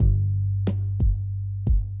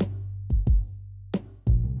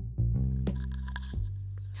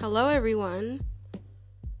Hello, everyone.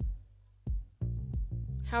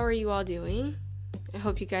 How are you all doing? I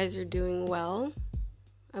hope you guys are doing well,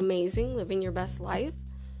 amazing, living your best life.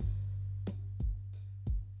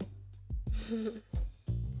 I'm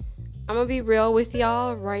gonna be real with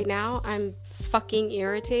y'all right now. I'm fucking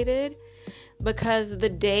irritated because the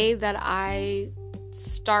day that I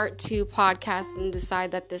start to podcast and decide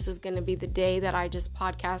that this is gonna be the day that I just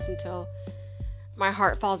podcast until my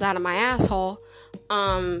heart falls out of my asshole,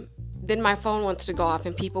 then my phone wants to go off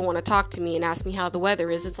and people want to talk to me and ask me how the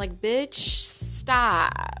weather is. It's like, bitch,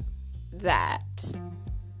 stop that.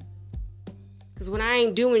 Because when I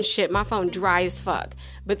ain't doing shit, my phone dry as fuck.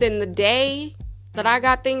 But then the day that I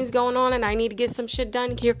got things going on and I need to get some shit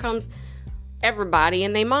done, here comes everybody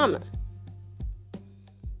and they mama.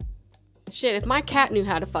 Shit, if my cat knew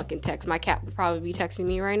how to fucking text, my cat would probably be texting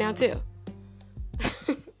me right now too.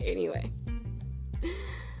 Anyway.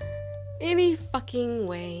 Any fucking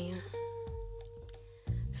way.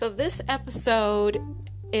 So this episode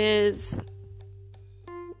is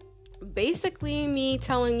basically me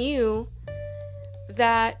telling you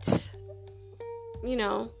that,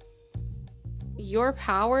 your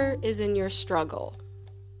power is in your struggle.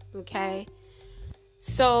 Okay?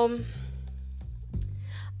 So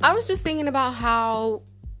I was just thinking about how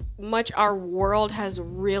much our world has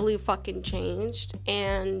really fucking changed,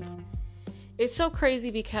 and it's so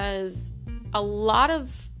crazy because a lot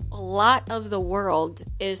of the world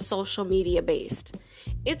is social media based.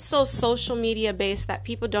 It's so social media based that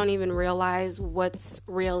people don't even realize what's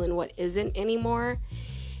real and what isn't anymore.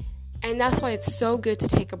 And that's why it's so good to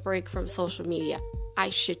take a break from social media. I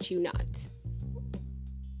shit you not.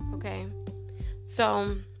 Okay?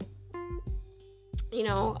 So,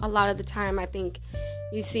 a lot of the time I think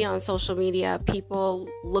you see on social media people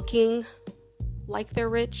looking like they're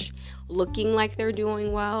rich, looking like they're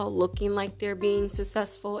doing well, looking like they're being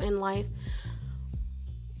successful in life.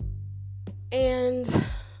 And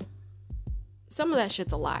some of that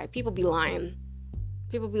shit's a lie. People be lying.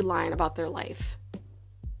 People be lying about their life.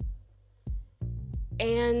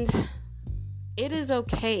 And it is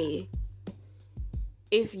okay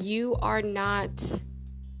if you are not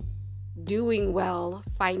doing well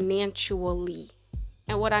financially.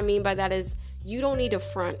 And what I mean by that is you don't need to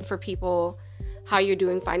front for people how you're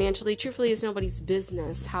doing financially. Truthfully, it's nobody's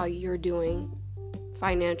business how you're doing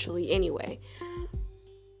financially anyway.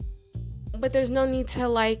 But there's no need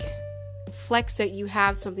to flex that you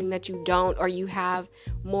have something that you don't, or you have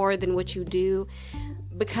more than what you do,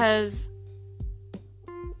 because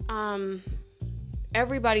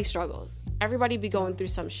everybody struggles. Everybody be going through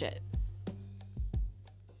some shit.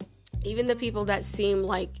 Even the people that seem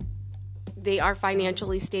like they are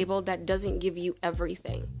financially stable, that doesn't give you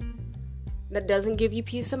everything. That doesn't give you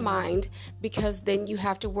peace of mind, because then you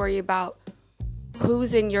have to worry about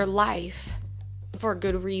who's in your life for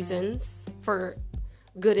good reasons, for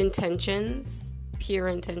good intentions, pure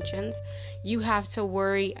intentions. You have to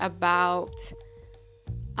worry about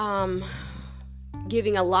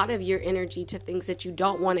giving a lot of your energy to things that you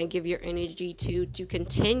don't want to give your energy to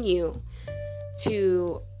continue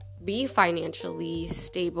to be financially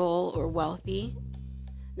stable or wealthy.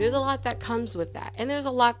 There's a lot that comes with that. And there's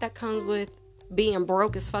a lot that comes with being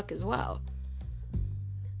broke as fuck as well.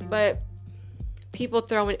 But people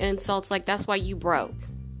throwing insults like, that's why you broke.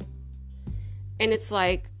 And it's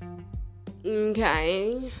like,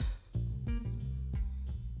 okay.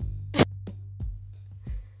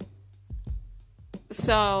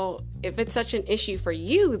 So if it's such an issue for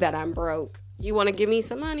you that I'm broke, you want to give me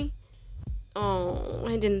some money? Oh,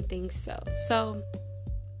 I didn't think so. So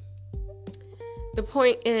the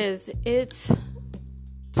point is, it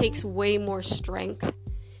takes way more strength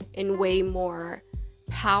and way more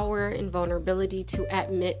power and vulnerability to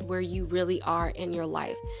admit where you really are in your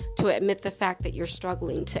life, to admit the fact that you're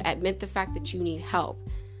struggling, to admit the fact that you need help,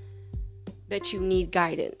 that you need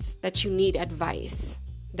guidance, that you need advice,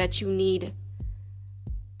 that you need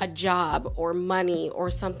a job or money or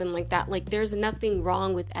something like that. There's nothing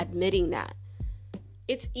wrong with admitting that.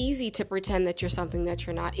 It's easy to pretend that you're something that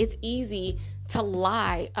you're not. It's easy to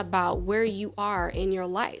lie about where you are in your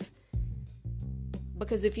life.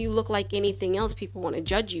 Because if you look like anything else, people want to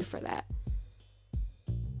judge you for that.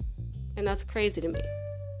 And that's crazy to me.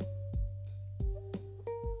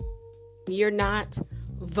 You're not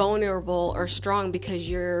vulnerable or strong because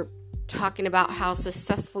you're talking about how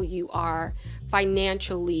successful you are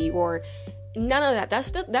financially, or none of that.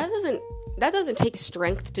 That doesn't take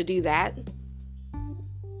strength to do that.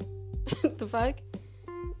 The fuck?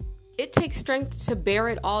 It takes strength to bear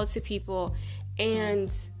it all to people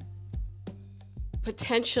and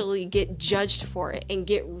potentially get judged for it and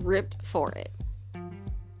get ripped for it.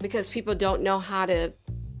 because people don't know how to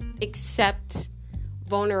accept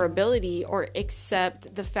vulnerability or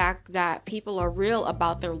accept the fact that people are real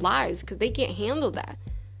about their lives, because they can't handle that.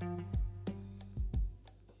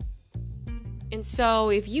 And so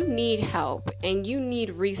if you need help and you need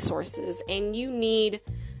resources and you need,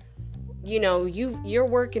 you're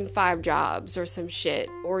working 5 jobs or some shit,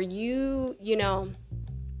 or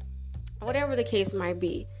whatever the case might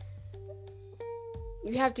be,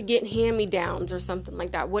 you have to get hand-me-downs or something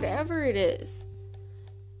like that, whatever it is,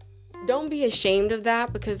 don't be ashamed of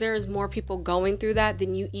that, because there is more people going through that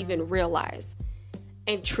than you even realize.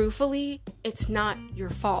 And truthfully, it's not your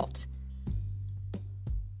fault.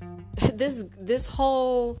 This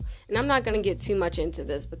whole, and I'm not going to get too much into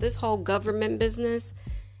this, but this whole government business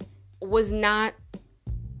was not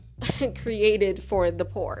created for the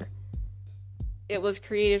poor. It was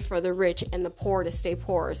created for the rich and the poor to stay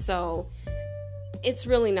poor. So it's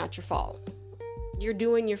really not your fault. You're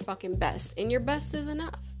doing your fucking best, and your best is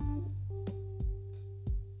enough.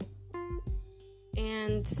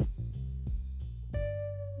 And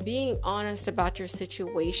being honest about your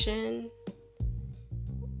situation,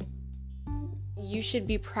 you should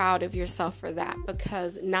be proud of yourself for that,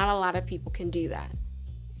 because not a lot of people can do that.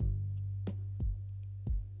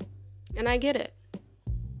 And I get it.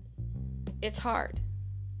 It's hard.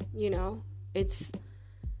 It's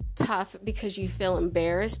tough because you feel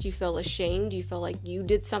embarrassed, you feel ashamed, you feel like you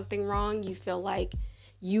did something wrong, you feel like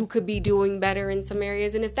you could be doing better in some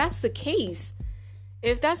areas. And if that's the case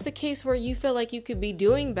where you feel like you could be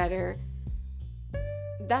doing better,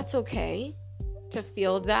 that's okay to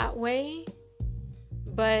feel that way.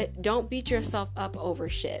 But don't beat yourself up over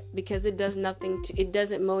shit, because it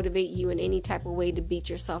doesn't motivate you in any type of way to beat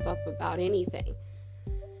yourself up about anything.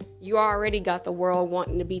 You already got the world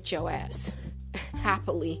wanting to beat your ass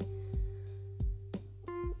happily.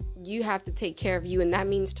 You have to take care of you, and that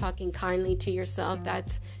means talking kindly to yourself.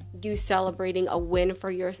 That's you celebrating a win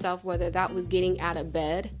for yourself, whether that was getting out of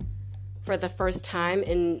bed for the first time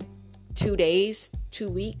in 2 days, 2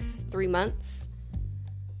 weeks, 3 months,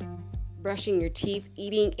 brushing your teeth,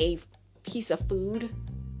 eating a piece of food,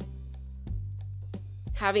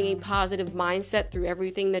 having a positive mindset through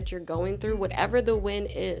everything that you're going through, whatever the win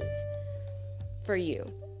is for you.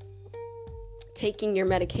 Taking your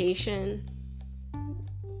medication,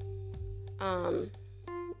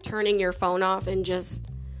 turning your phone off and just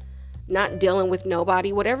not dealing with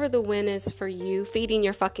nobody, whatever the win is for you, feeding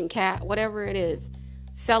your fucking cat, whatever it is,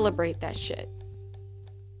 celebrate that shit.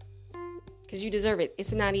 Because you deserve it.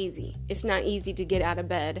 It's not easy. It's not easy to get out of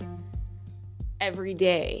bed every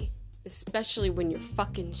day, especially when you're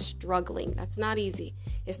fucking struggling. That's not easy.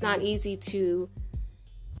 It's not easy to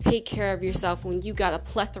take care of yourself when you got a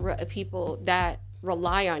plethora of people that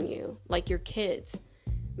rely on you, like your kids.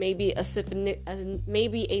 Maybe a significant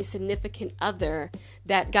other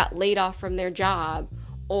that got laid off from their job,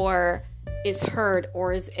 or is hurt,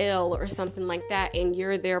 or is ill, or something like that, and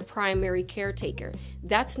you're their primary caretaker.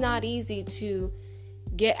 That's not easy to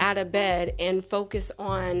get out of bed and focus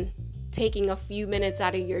on taking a few minutes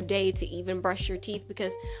out of your day to even brush your teeth,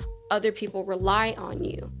 because other people rely on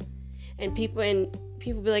you. And people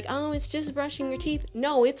be like, oh, it's just brushing your teeth.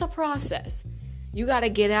 No, it's a process. You got to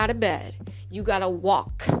get out of bed. You got to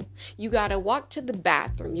walk. You got to walk to the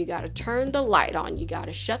bathroom. You got to turn the light on. You got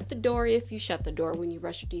to shut the door if you shut the door when you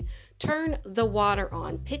brush your teeth. Turn the water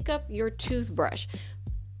on. Pick up your toothbrush.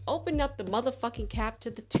 Open up the motherfucking cap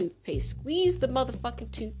to the toothpaste. Squeeze the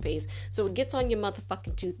motherfucking toothpaste so it gets on your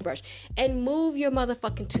motherfucking toothbrush. And move your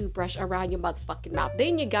motherfucking toothbrush around your motherfucking mouth.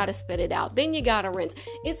 Then you got to spit it out. Then you got to rinse.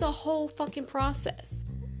 It's a whole fucking process.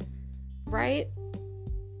 Right?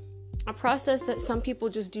 A process that some people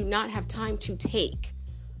just do not have time to take.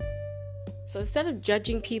 So instead of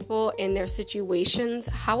judging people and their situations,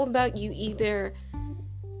 how about you either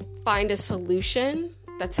find a solution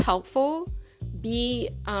that's helpful, be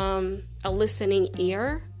a listening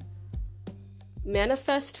ear,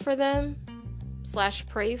 manifest for them, /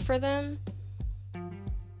 pray for them,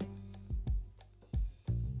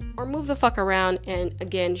 or move the fuck around and,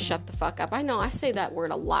 again, shut the fuck up. I know I say that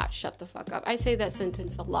word a lot, shut the fuck up. I say that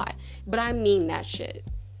sentence a lot, but I mean that shit.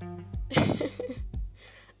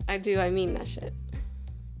 I mean that shit.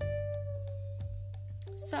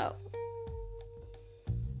 So,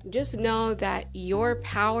 just know that your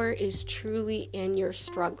power is truly in your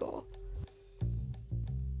struggle.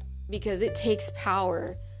 Because it takes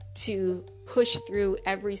power to push through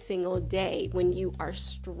every single day when you are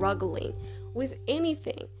struggling with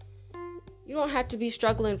anything. You don't have to be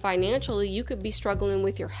struggling financially. You could be struggling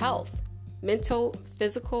with your health, mental,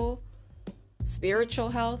 physical, spiritual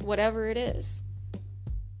health, whatever it is.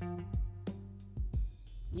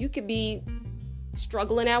 You could be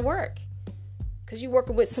struggling at work because you're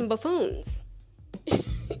working with some buffoons.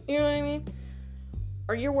 You know what I mean?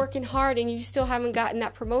 Or you're working hard and you still haven't gotten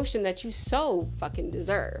that promotion that you so fucking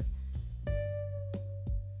deserve.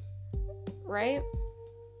 Right?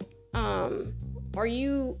 Or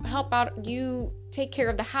you help out, you take care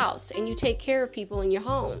of the house and you take care of people in your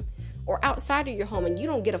home or outside of your home and you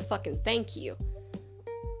don't get a fucking thank you.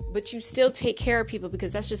 But you still take care of people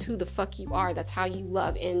because that's just who the fuck you are. That's how you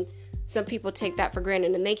love. And some people take that for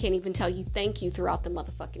granted and they can't even tell you thank you throughout the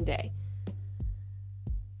motherfucking day.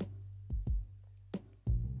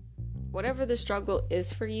 Whatever the struggle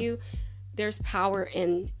is for you, there's power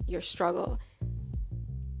in your struggle.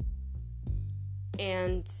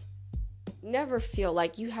 And never feel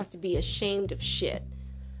like you have to be ashamed of shit.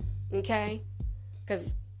 Okay?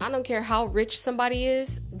 Because I don't care how rich somebody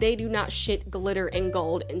is, they do not shit glitter and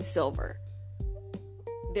gold and silver.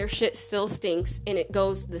 Their shit still stinks and it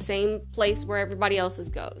goes the same place where everybody else's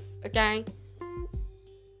goes. Okay?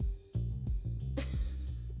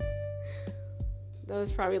 That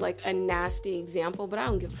was probably like a nasty example, but I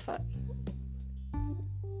don't give a fuck.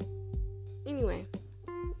 Anyway,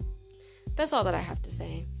 that's all that I have to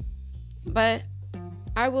say. But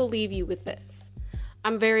I will leave you with this.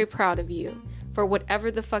 I'm very proud of you for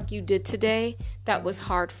whatever the fuck you did today that was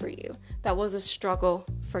hard for you. That was a struggle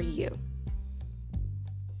for you.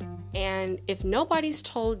 And if nobody's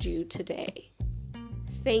told you today,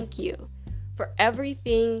 thank you for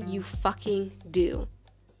everything you fucking do.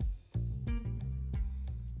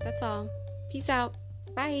 That's all. Peace out.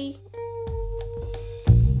 Bye.